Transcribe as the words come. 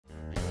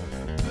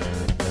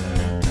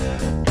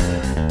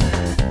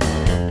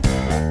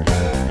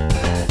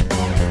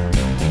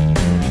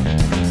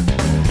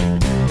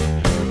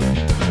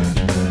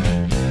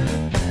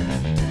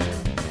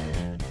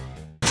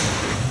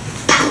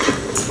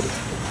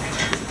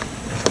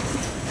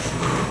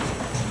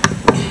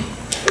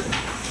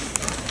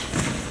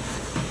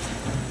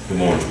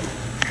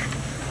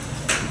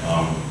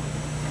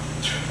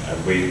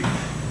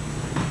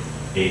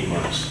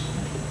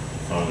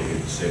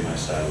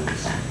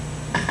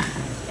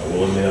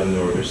will admit I'm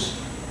nervous.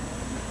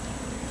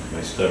 I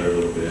might stutter a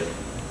little bit.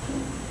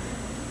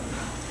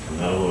 I'm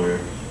not a lawyer.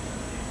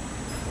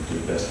 I'll do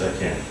the best I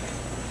can.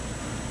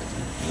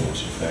 I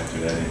want you to factor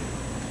that in.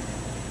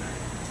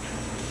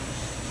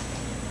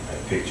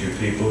 I picked your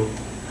people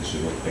because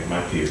you look like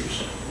my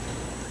peers.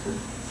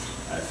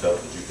 I felt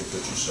that you could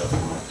put yourself in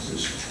my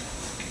position.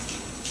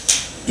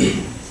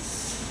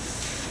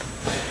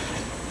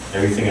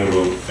 Everything I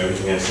wrote,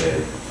 everything I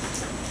said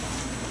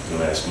in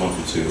the last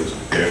month or two was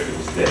prepared for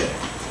this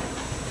day.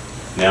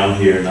 Now I'm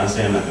here, not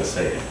saying I'm not going to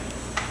say it,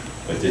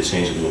 but it did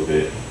change a little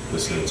bit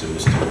listening to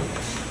Mr.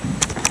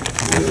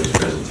 Wheeler's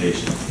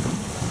presentation.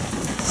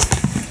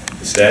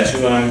 The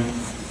statute I'm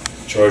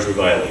charged with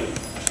violating,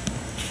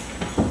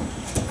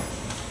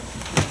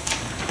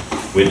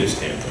 witness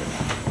tampering.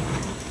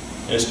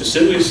 And it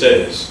specifically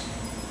says,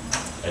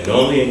 I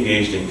knowingly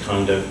engaged in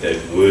conduct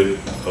that would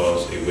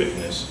cause a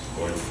witness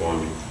or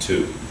informant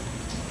to,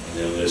 and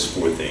then it lists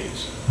 4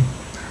 things.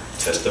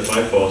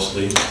 Testify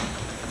falsely,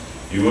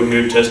 you will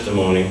hear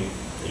testimony,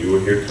 you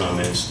will hear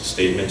comments, the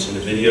statements in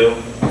the video.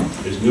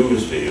 There's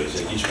numerous videos.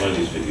 In each one of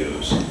these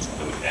videos,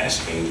 I'm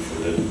asking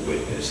for the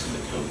witness to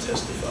come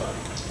testify.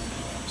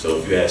 So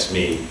if you ask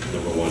me,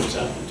 number 1 is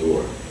out the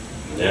door.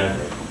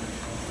 Never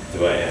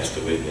do I ask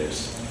the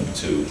witness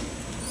to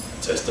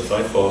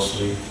testify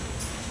falsely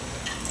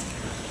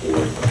or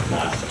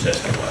not to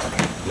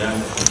testify.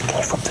 Never.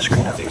 Flip the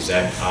screen up. The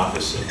exact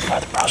opposite.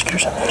 The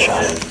prosecutor's in that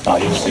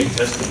shot. You will see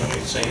testimony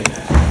saying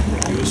that.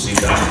 You will see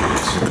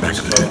documents. You're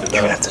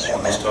going to have to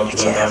zoom in. You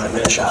can't have them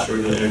in the shot. I'm sure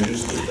you'll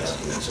introduce those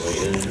documents. So when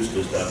you introduce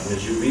those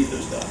documents, you read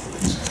those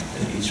documents.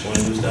 And each one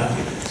of those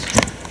documents,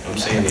 I'm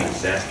saying the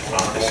exact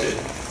opposite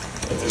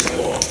of this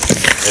law.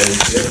 And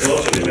you have to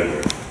also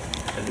remember,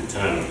 at the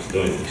time I was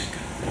doing this,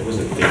 I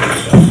wasn't thinking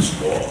about this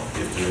law.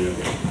 You have to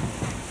remember,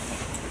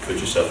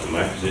 put yourself in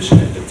my position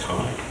at the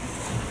time.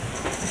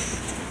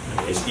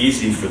 It's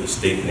easy for the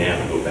state now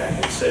to go back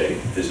and say,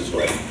 this is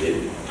what I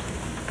did.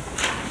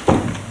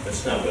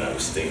 That's not what I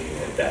was thinking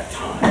at that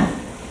time.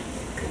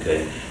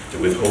 Okay? To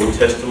withhold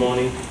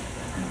testimony,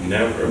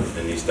 never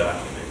in these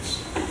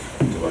documents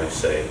do I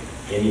say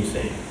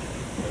anything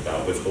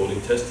about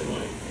withholding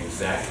testimony.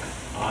 Exact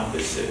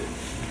opposite.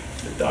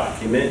 The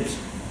document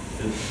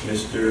that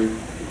Mr.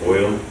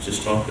 Boyle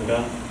just talked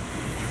about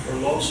are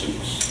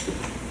lawsuits.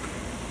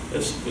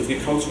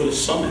 It comes with a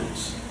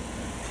summons.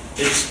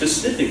 It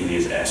specifically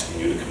is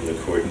asking you to come to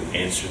court and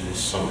answer this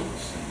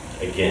summons.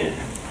 Again,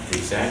 the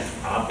exact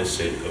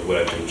opposite of what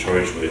I've been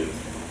charged with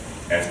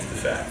after the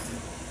fact.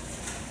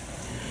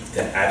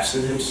 To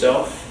absent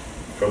himself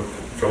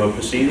from a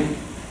proceeding,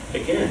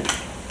 again,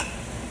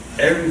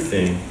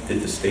 everything that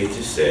the state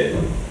just said,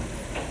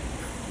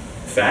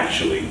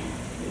 factually,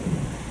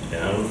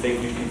 and I don't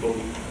think you people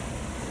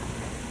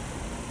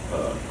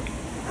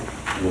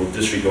will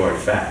disregard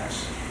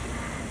facts.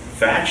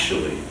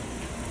 Factually,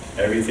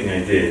 everything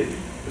I did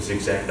was the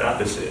exact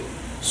opposite.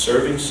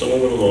 Serving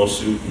someone with a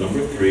lawsuit,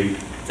 number 3,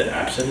 to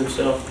absent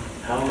himself.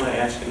 How am I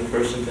asking a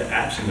person to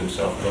absent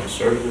himself without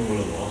serving them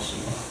with a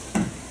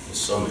lawsuit? The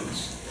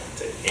summons.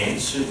 To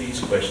answer these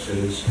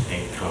questions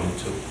and come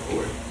to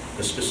court.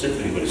 That's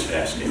specifically what it's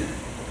asking.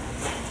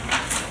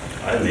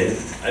 I admit,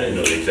 I didn't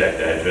know the exact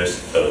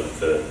address of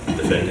the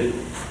defendant,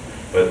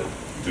 but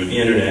through the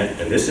internet,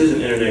 and this is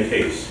an internet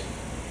case.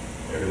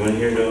 Everyone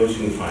here knows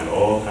you can find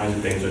all kinds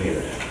of things on the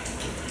internet.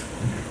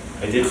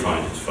 I did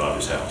find his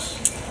father's house.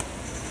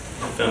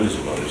 I found his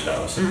mother's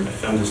house. I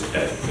found his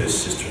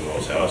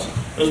sister-in-law's house.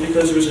 It was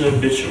because there was an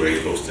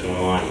obituary posted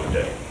online one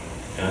day.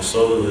 And I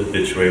saw the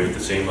obituary with the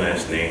same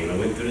last name, and I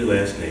went through the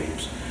last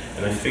names,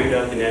 and I figured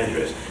out the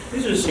address.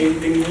 These are the same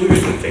things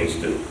lawyers and things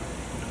do.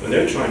 When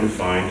they're trying to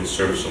find and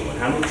serve someone,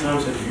 how many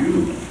times have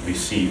you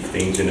received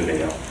things in the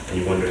mail, and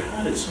you wonder,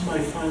 how did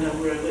somebody find out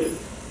where I live?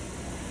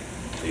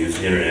 They use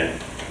the internet,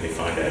 and they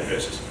find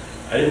addresses.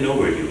 I didn't know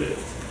where he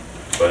lived,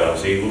 but I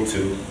was able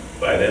to,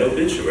 by that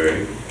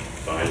obituary,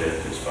 find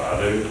that his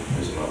father,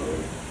 his mother,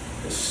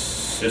 his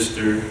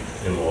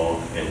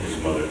sister-in-law, and his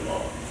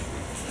mother-in-law.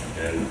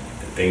 And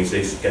the things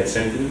they got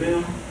sent in the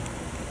mail,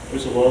 there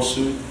was a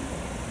lawsuit,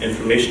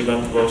 information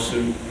about the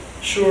lawsuit.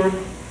 Sure,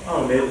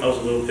 I'll admit I was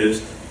a little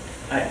pissed.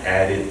 I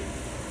added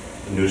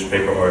a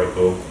newspaper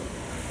article.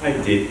 I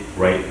did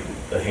write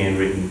a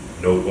handwritten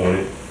note on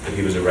it that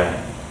he was a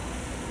rat.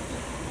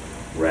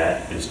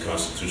 Rat is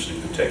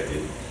constitutionally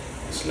protected.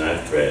 It's not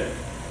a threat.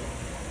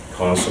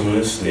 Calling someone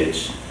a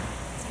snitch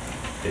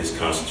is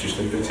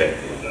constitutionally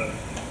protected.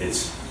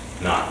 It's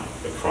not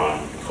a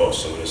crime to call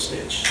someone a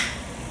snitch.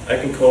 I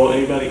can call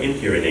anybody in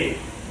here a name.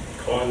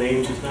 Calling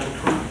names is not a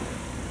crime.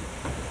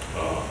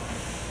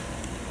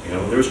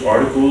 There's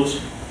articles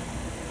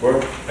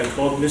where I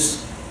called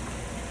Miss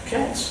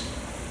Katz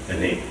a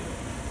name.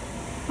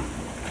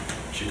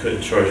 She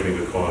couldn't charge me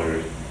with calling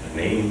her a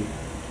name.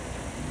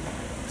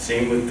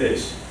 Same with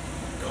this.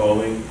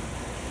 Calling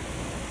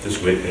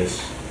this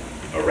witness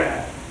a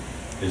rat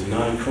is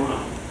not a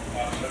crime.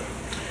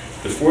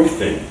 The 4th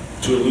thing,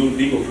 to elude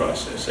legal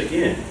process.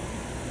 Again,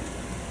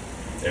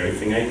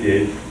 everything I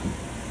did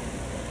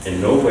in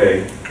no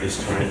way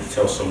is trying to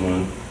tell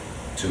someone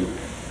to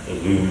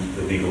elude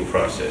the legal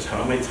process.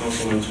 How am I telling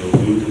someone to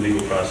elude the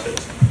legal process?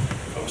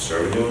 If I'm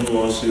serving you in a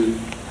lawsuit,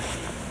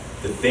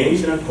 the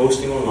things that I'm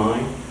posting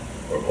online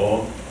are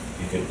all,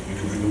 you can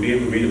be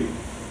able to read them.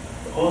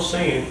 They're all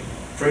saying,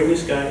 bring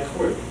this guy to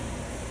court.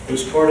 It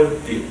was part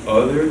of the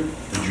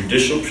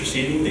judicial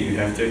proceeding that you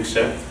have to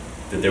accept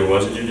that there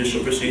was a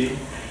judicial proceeding.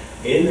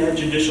 In that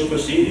judicial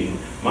proceeding,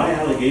 my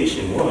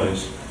allegation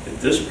was that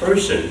this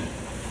person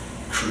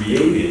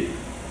created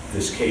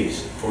this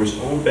case for his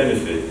own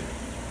benefit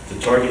to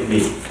target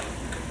me.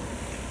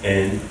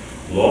 And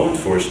law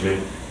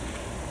enforcement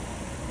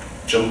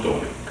jumped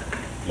on it.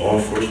 Law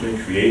enforcement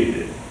created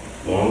it.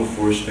 Law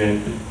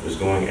enforcement was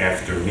going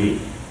after me.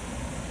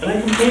 And I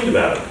complained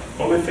about it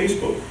on my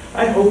Facebook.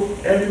 I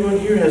hope everyone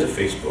here has a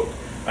Facebook.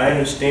 I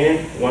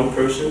understand one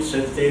person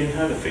said that they didn't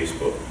have a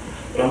Facebook,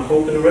 but I'm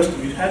hoping the rest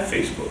of you have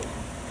Facebook.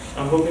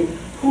 I'm hoping,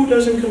 who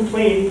doesn't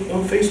complain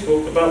on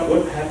Facebook about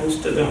what happens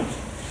to them?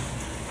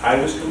 I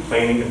was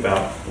complaining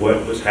about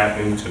what was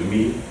happening to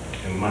me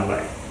in my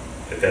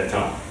life at that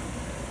time.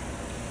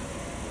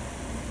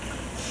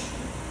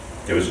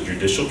 There was a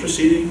judicial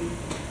proceeding,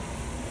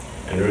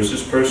 and there was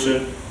this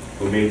person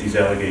who made these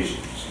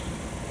allegations.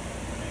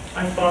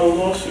 I filed a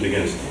lawsuit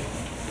against him.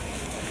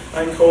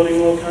 I called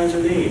him all kinds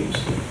of names.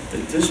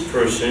 That this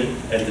person,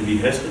 at the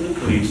behest of the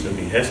police and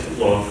the behest of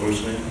law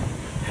enforcement,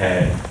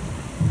 had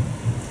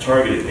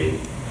targeted me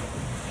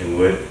in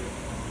what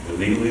would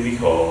legally be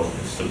called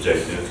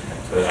subjective,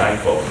 but I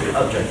called it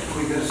objective.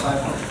 Can we go to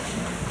sideboard?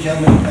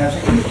 Gentlemen, as I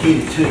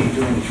indicated to you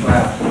during the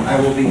trial, I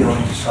will be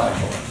going to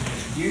sideboard.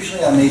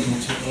 Usually I'm able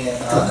to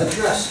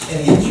address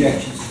any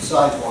objections to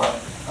sidebar,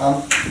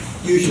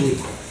 usually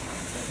quick,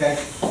 okay?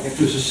 If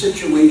there's a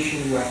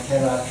situation where I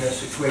cannot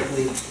address it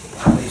quickly,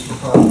 based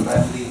upon what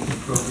I believe the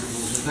appropriate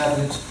rules of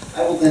evidence, I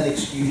will then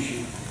excuse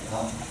you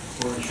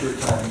for a short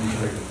time in the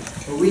hearing.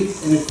 But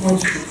in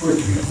accordance with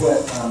the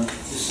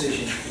court's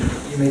decision,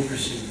 you may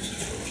proceed, Mr.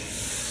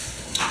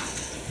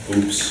 Forchion.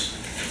 Oops.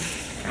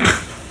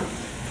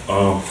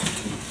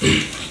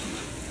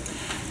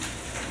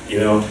 You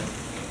know,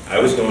 I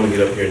was going to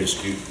get up here and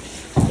dispute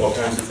all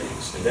kinds of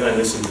things. And then I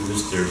listened to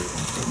Mr.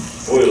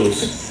 Boyle's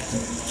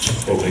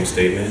opening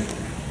statement,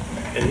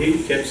 and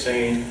he kept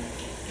saying,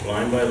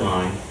 line by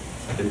line,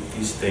 that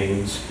these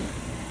things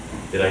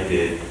that I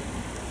did,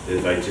 that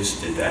if I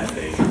just did that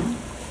thing,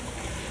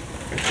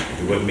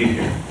 we wouldn't be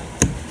here.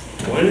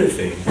 One of the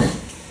things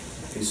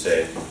he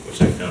said,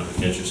 which I found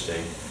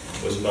interesting,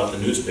 was about the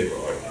newspaper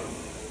article.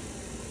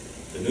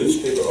 The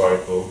newspaper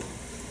article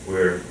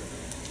where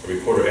a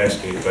reporter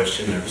asked me a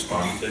question and I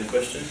responded to that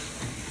question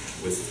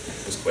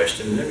with his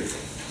question and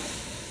everything.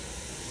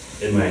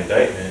 In my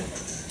indictment,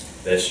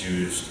 that's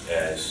used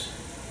as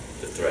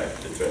the threat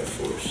of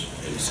force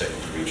in the second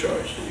degree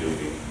charge that you'll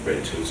be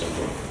ready to at some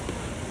point.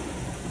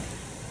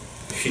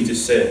 He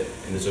just said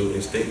in his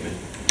opening statement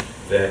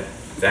that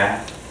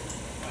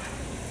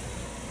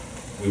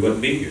we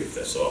wouldn't be here if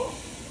that's all.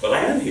 But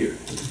I am here.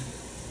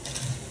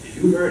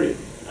 You heard it.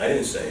 I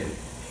didn't say it.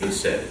 He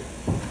said it.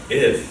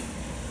 If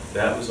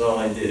that was all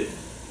I did,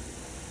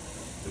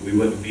 that we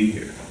wouldn't be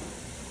here.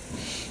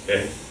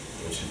 Okay?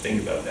 I want you to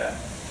think about that.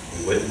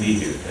 We wouldn't be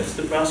here. That's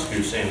the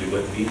prosecutor saying we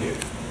wouldn't be here.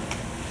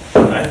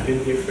 I've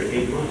been here for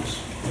 8 months.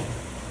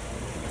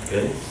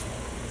 Okay?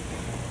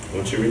 I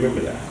want you to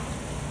remember that.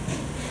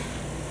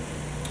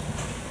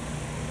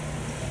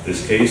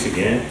 This case,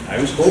 again, I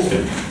was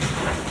hoping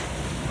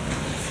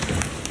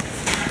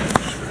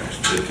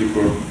that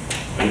people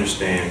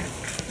understand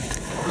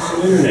it's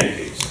an internet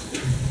case.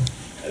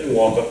 I didn't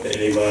walk up to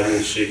anybody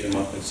and shake them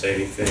up and say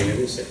anything. I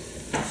didn't say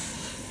anything.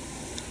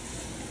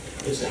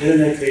 It's an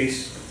internet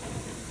case.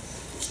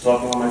 It's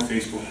talking on my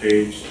Facebook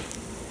page.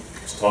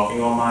 It's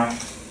talking on my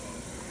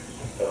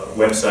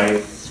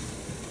website.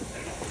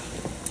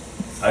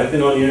 I've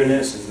been on the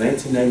internet since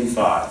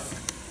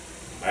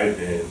 1995. I've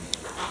been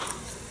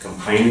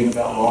complaining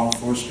about law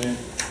enforcement,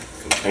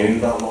 complaining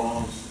about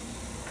laws,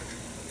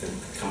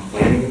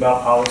 complaining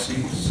about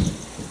policies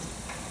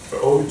for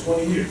over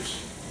 20 years.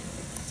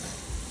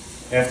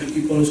 Half the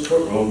people in this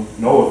courtroom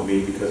know of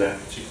me because I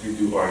particularly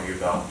do argue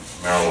about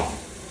marijuana.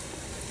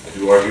 I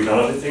do argue about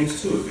other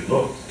things too, if you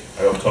look.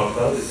 I don't talk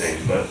about other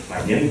things, but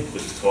my gimmick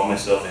was to call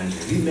myself an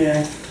NJV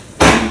man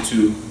and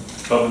to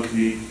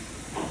publicly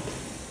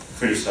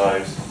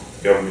criticize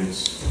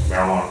government's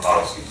marijuana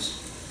policies.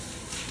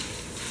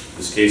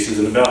 This case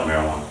isn't about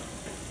marijuana.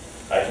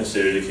 I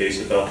consider it a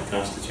case about the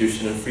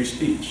Constitution and free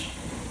speech.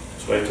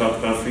 That's why I talk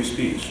about free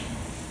speech.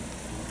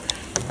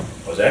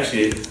 I was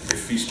actually a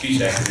free speech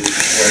activist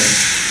before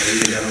I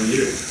even got on the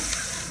air.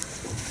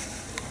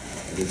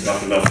 I've been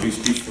talking about free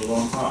speech for a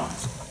long time.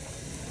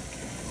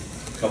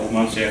 A couple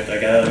months after I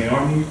got out of the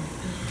Army,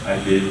 I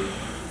did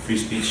free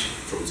speech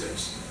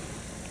protests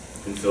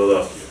in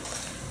Philadelphia,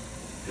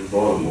 in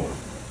Baltimore,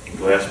 in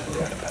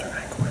Glassboro.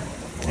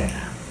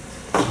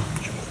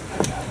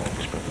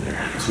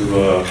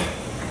 To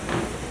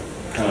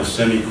kind of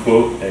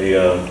semi-quote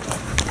a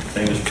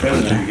famous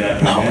president we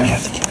got right now,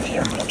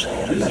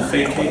 this is a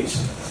fake case.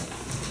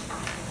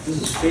 This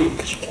is fake.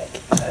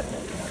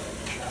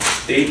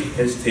 State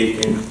has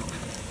taken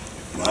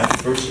my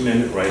First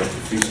Amendment right to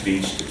free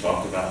speech to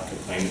talk about,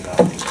 complain about,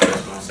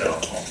 express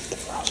myself.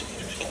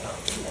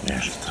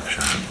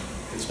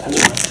 It's cool.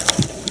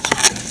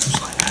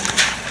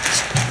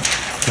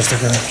 Mr.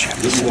 Gunn.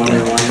 This is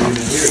wondering why you're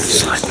even here.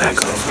 Slide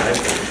back over.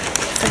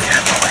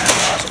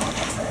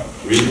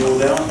 Read it all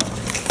down.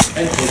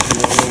 I think you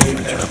want to read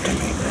that. I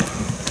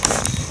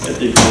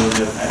think you want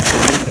to read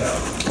that.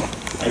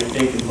 I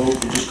think and hope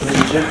you're just going to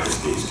reject the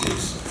state's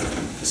case.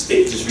 The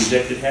state just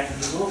rejected half of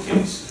his own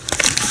case.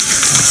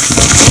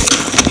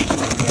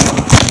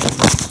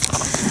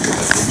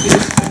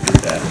 I did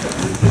that, I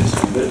did this,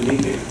 we wouldn't be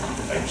here.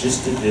 I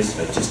just did this,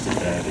 I just did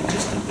that, I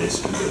just did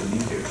this, we wouldn't be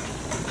here.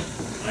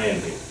 I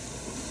am here.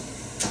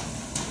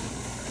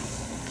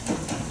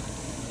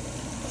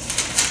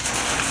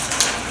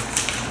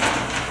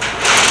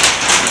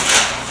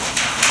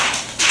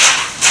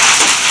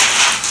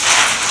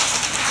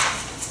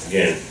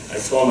 Again, I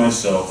call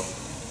myself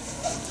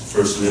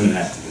First Amendment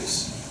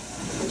activist.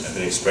 I've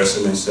been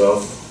expressing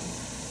myself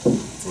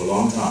for a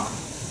long time.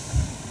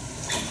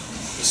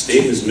 The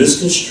state has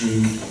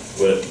misconstrued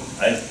what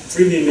I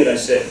freely admit I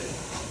said.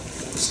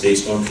 The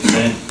state's going to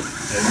present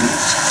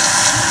evidence.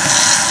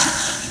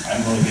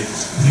 I'm going to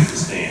take the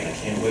stand. I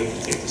can't wait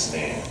to take the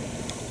stand.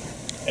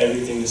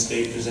 Everything the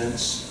state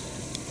presents,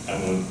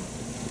 I'm going to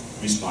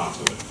respond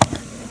to it.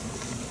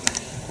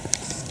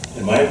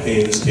 In my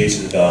opinion, this case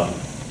is about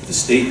the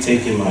state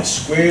taking my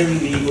squarely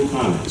legal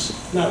comments.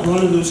 Not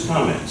one of those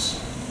comments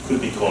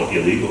could be called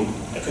illegal.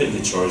 I couldn't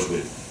get charged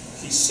with,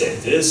 he said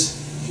this,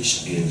 he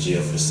should be in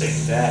jail for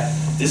saying that.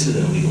 This is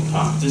an illegal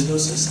comment. There's no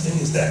such thing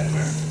as that in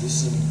America.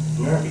 This is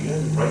America. You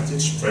have the right to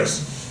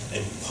express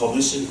and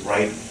publish and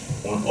write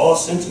on all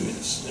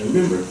sentiments. And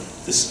remember,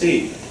 the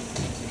state,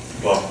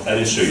 well, I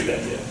didn't show you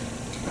that yet,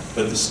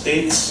 but the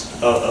states,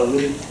 I'll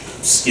really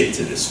skip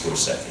to this for a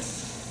second.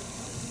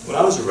 When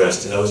I was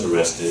arrested, and I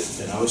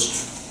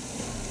was,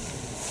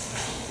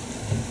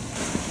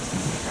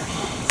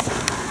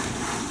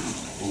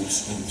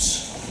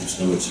 oops,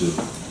 number two.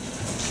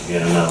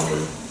 Again, I'm not a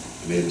lawyer.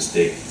 I made a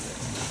mistake.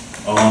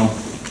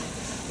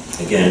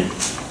 Again,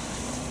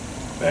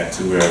 back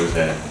to where I was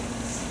at.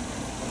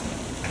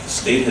 The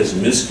state has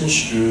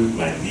misconstrued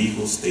my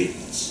legal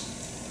statements,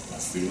 my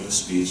freedom of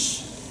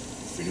speech,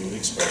 freedom of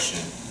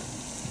expression.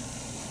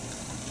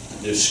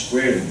 They're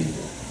squarely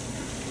legal.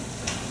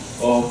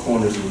 All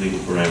corners of the legal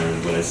parameter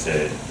of what I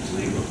said is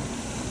legal.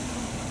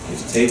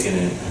 They've taken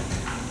it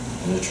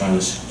and they're trying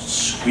to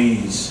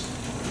squeeze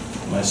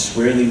my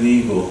squarely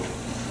legal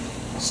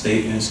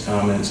statements,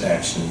 comments,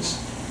 actions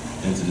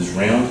into this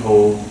round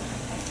hole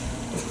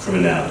of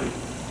criminality.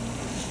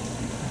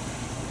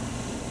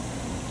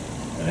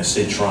 And I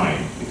say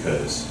trying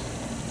because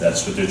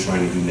that's what they're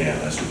trying to do now.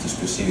 That's what this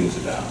proceeding is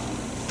about.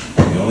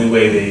 The only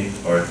way they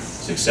are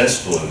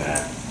successful in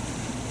that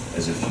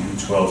is if you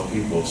 12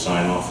 people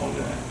sign off on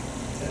that.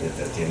 And if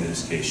at the end of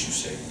this case you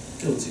say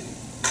guilty.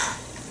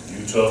 If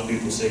you 12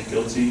 people say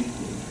guilty,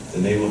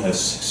 then they will have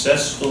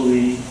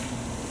successfully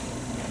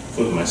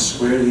put my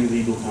squarely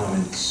legal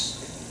comments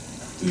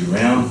through the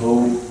round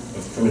hole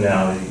of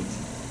criminality,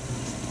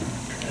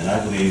 and I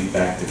believe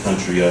back the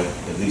country up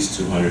at least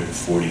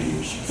 240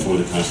 years before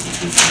the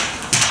Constitution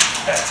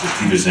passed the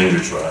Peter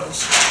Zenger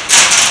trials.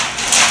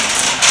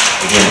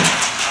 Again,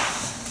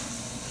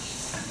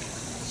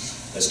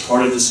 as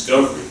part of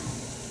discovery,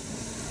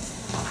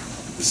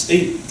 the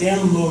state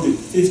downloaded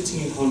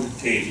 1,500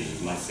 pages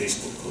of my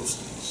Facebook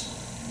postings.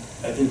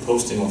 I've been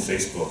posting on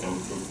Facebook. I'm a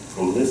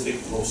prolific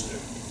poster.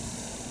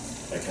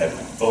 I have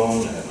my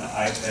phone, I have my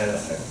iPad, I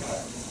have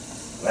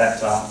my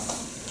laptop.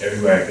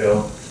 Everywhere I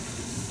go,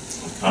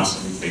 I'm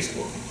constantly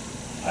Facebooking.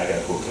 I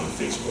got hooked on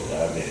Facebook,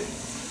 I admit it.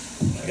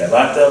 When I got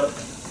locked up,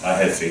 I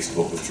had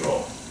Facebook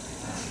withdrawal.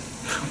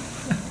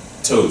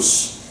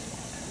 Toast.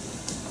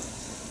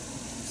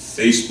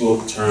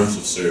 Facebook terms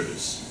of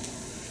service.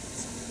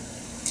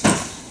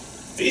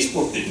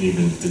 Facebook didn't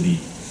even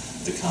delete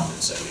the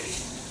comments I made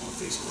on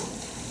Facebook.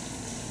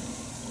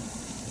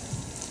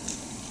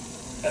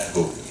 I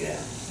hope,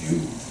 again, you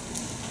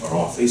are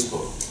on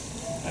Facebook.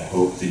 I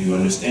hope that you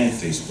understand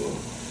Facebook.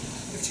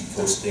 If you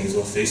post things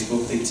on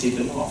Facebook, they take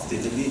them off, they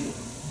delete them.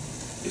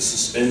 They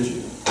suspend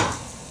you,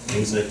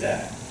 things like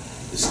that.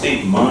 The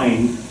state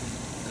mined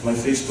my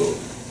Facebook.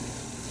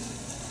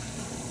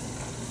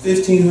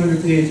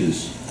 1,500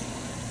 pages.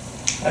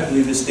 I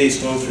believe the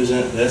state's going to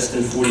present less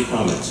than 40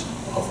 comments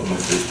off of my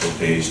Facebook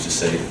page to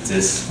say that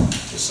this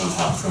is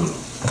somehow criminal.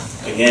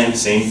 Again,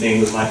 same thing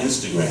with my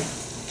Instagram.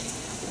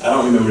 I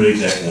don't remember the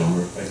exact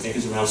number, but I think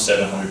it's around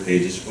 700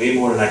 pages, way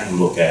more than I can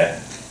look at.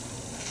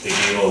 They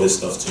gave all this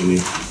stuff to me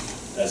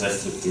as I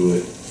flipped through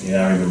it.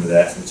 Yeah, I remember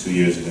that from 2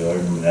 years ago. I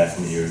remember that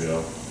from a year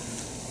ago.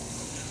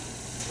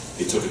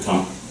 They took a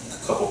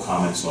couple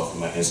comments off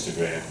of my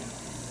Instagram.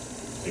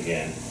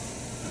 Again,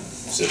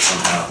 said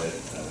somehow that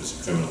I was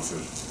a criminal for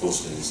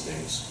posting these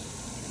things.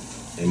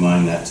 They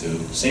mind that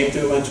too. Same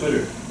thing with my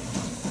Twitter.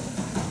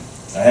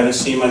 I haven't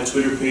seen my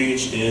Twitter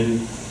page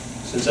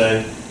since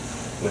I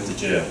went to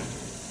jail.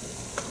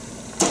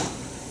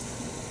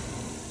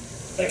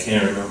 I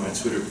can't remember my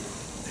Twitter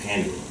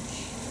handle.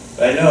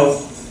 But I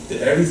know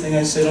that everything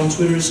I said on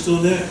Twitter is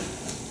still there.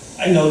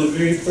 I know the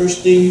very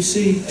first thing you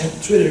see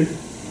at Twitter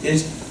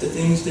is the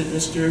things that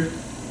Mr.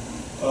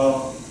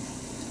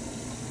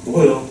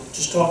 Boyle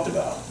just talked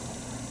about.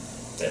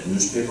 That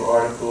newspaper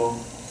article,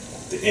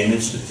 the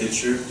image, the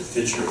picture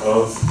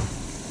of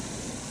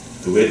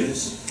the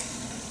witness.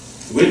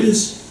 The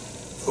witness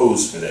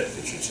posed for that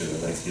picture too.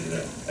 I'd like to give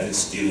that. I didn't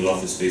steal it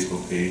off his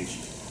Facebook page.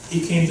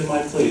 He came to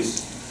my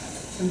place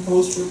and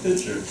posed for a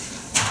picture.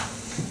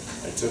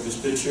 I took his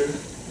picture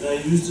and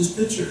I used his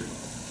picture.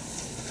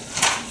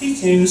 He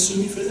came to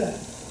sue me for that.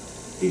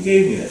 He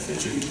gave me that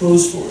picture. He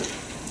posed for it.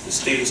 The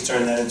state has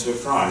turned that into a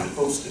crime to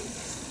post it.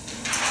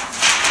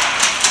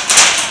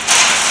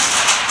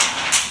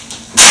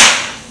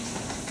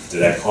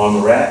 Did I call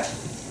him a rat?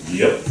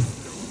 Yep.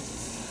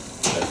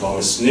 Did I call him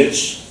a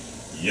snitch?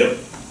 Yep.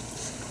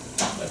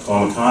 Did I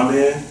call him a con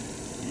man?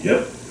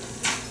 Yep.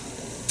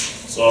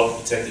 It's all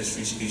protected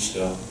free speech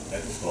stuff. I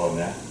can call him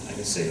that. I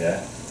can say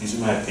that. These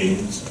are my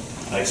opinions.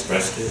 I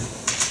expressed it.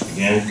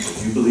 Again,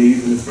 if you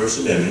believe in the First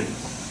Amendment,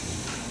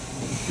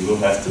 you will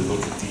have to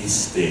look at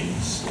these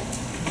things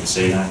and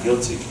say not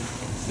guilty.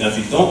 Now, if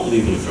you don't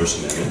believe in the First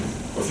Amendment,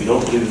 or if you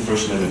don't believe the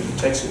First Amendment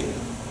protects me,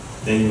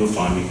 then you will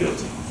find me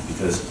guilty,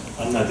 because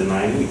I'm not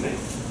denying anything.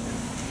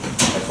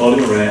 I called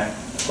him a rat,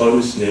 I called him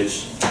a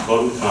snitch, I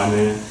called him a con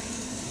man.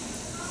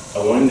 I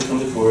want him to come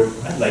to court.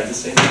 I'd like to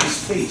say it to his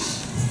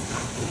face.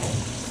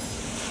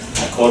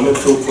 I called him a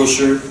pill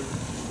pusher.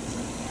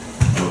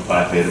 I'm a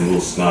pipehead, I'm a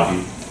little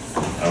snobby.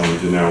 I don't really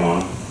do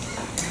marijuana.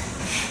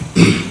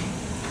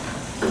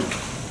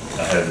 I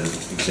have the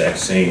exact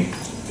same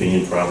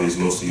opinion probably as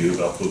most of you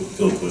about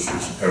pill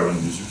pushers, heroin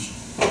users.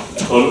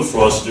 I called him a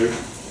fraudster.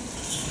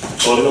 I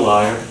called him a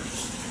liar.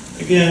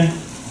 Again,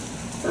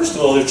 first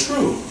of all, they're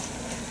true.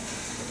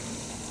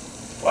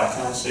 Why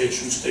can't I say a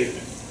true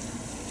statement?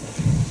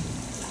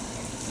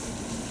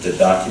 The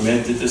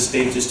document that the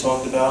state just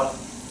talked about,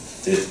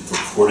 that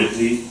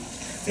purportedly,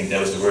 I think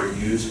that was the word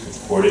used,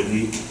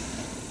 purportedly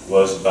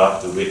was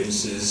about the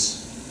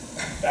witness's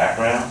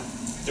background.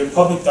 They're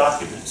public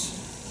documents.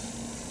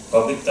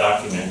 Public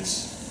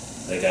documents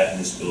that I got in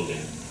this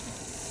building.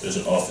 There's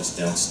an office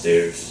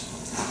downstairs,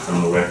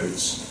 criminal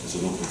records. There's a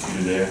little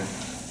computer there.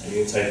 And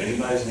you can type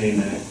anybody's name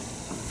in it,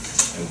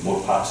 and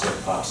what pops up,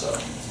 pops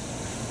up.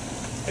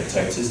 I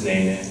typed his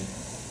name in,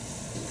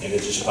 and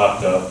it just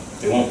popped up.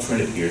 They won't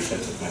print it here, so I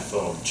took my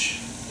phone. I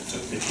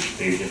took pictures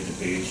page after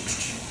page.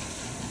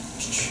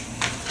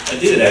 I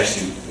did it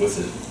actually with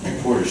a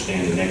reporter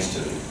standing next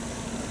to me.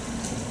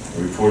 A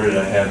reporter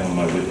that I have on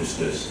my witness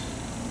list.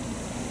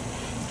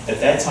 At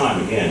that time,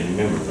 again,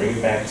 remember, bring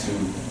it back to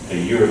a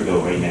year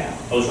ago right now.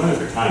 I was running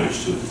for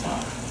Congress too at the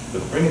time.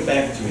 But bring it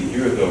back to a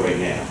year ago right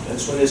now.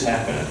 That's when this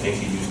happened. I think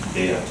he used the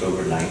date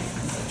October 9th.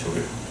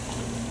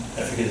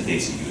 I forget the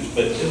dates he used,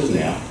 but it was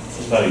now. It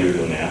was about a year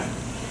ago now.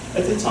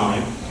 At the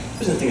time, I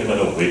wasn't thinking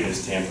about a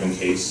witness tampering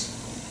case.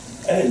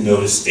 I didn't know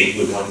the state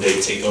would one day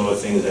take all the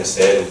things I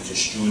said and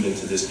just strew it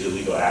into this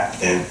illegal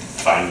act and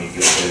find me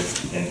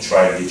guilty and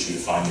try to get you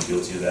to find me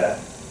guilty of that.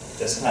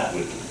 That's not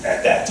what,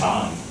 at that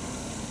time,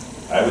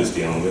 I was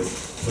dealing with.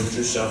 Put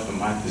yourself in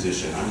my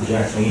position. I'm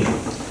Jack Lean.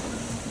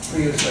 For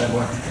you to say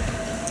what?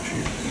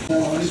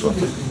 Now, this one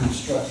is the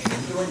instruction.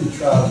 During the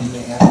trial, you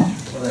may have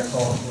what I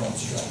call your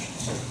instructions.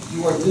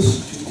 You are to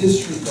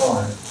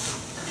disregard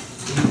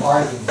the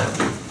argument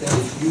that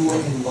if you were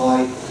in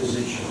my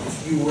position,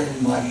 if you were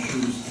in my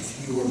shoes,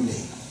 if you were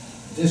me.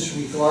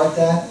 Disregard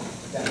that.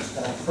 That is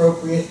not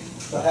appropriate.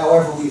 But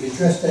however, we've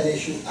addressed that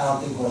issue. I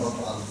don't think we'll have a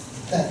problem.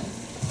 Thank you.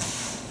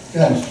 Go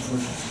ahead, Mr.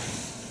 Forchion.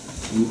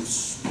 Oops,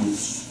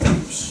 oops,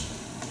 oops.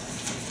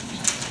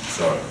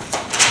 Sorry.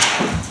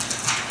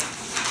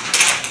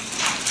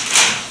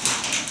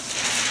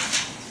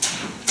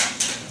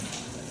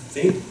 I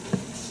think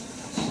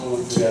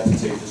someone forgot to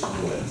take this one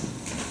away.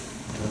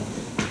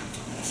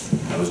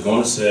 I was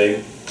going to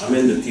say, I'm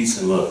into peace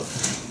and love.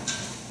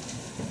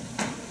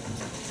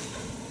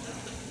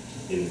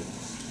 In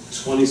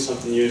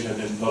 20-something years I've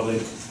been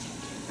public,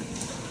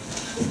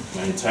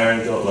 my entire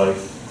adult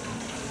life,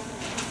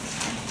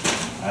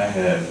 I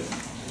have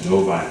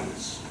no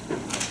violence.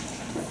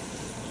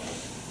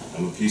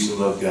 I'm a peace and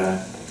love guy.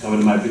 I come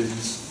into my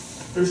business,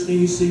 first thing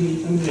you see me,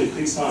 you come in,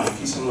 big sign,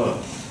 peace and love.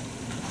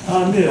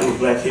 I'm a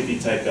black hippie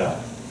type guy.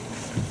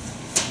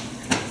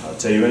 I'll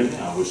tell you right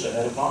now, I wish I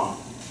had a bomb.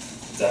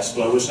 That's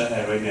what I wish I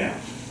had right now.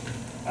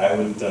 I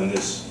would have done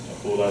this a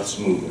whole lot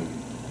smoother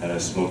had I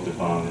smoked a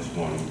bomb this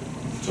morning,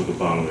 took a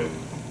bomb with me.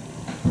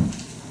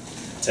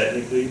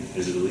 Technically,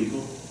 is it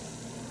illegal?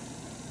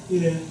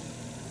 Yeah.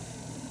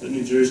 But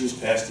New Jersey's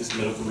passed this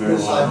medical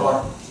marijuana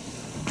law.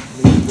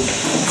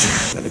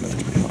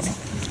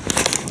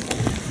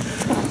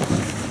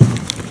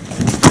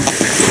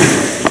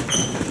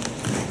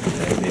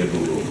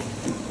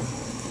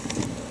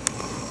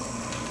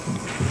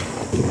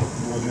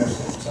 We'll address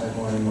that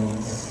sidebar in a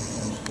moment.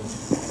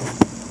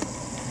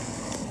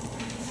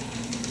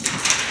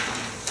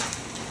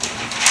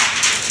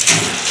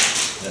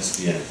 That's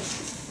the end.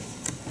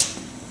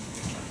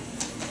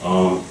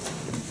 Eight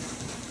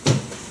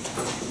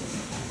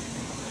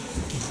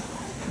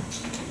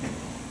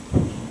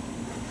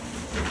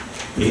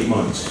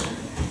months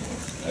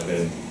I've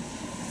been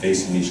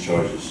facing these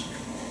charges.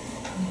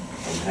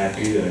 I'm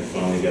happy that I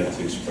finally got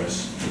to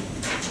express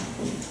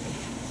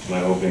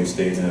my opening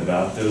statement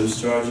about those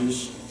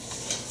charges.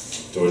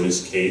 During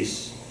this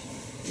case,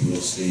 you will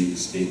see the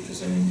state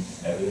presenting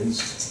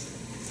evidence,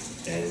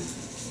 and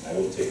I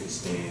will take a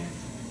stand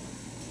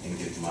and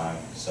give my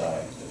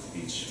side of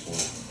each one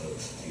of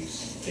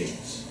these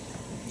things.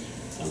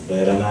 I'm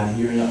glad I'm not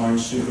here in the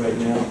orange suit right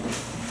now.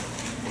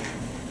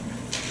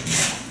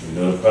 You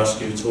know, the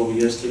prosecutor told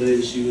me yesterday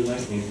that she would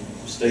like me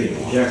to stay in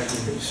one.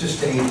 Objection.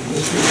 Sustained.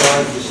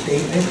 Disregard the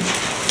statement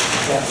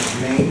that was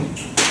made.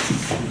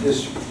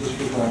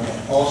 Disregard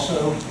that.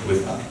 Also,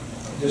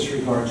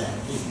 disregard that.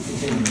 We can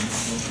continue.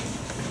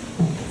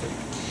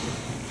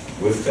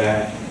 With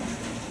that,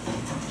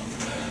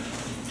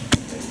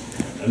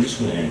 I'm just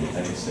going to end it.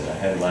 Like I said, I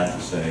had a lot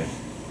to say.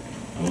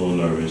 I'm a little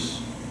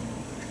nervous.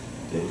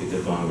 Didn't get the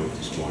vomit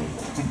this morning.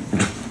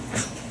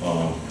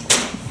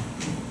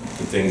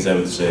 The things I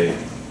would say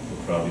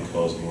would probably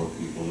cause more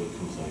people to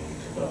complain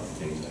about the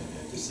things I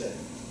had to say. I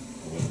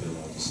wouldn't be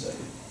allowed to say.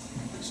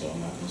 So I'm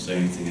not going to say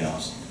anything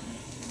else.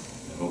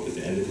 I hope at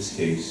the end of this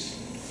case,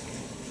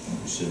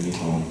 you send me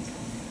home,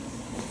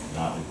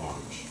 not in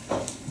orange.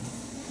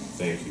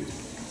 Thank you.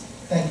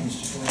 Thank you,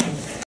 Mr.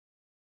 Forchion.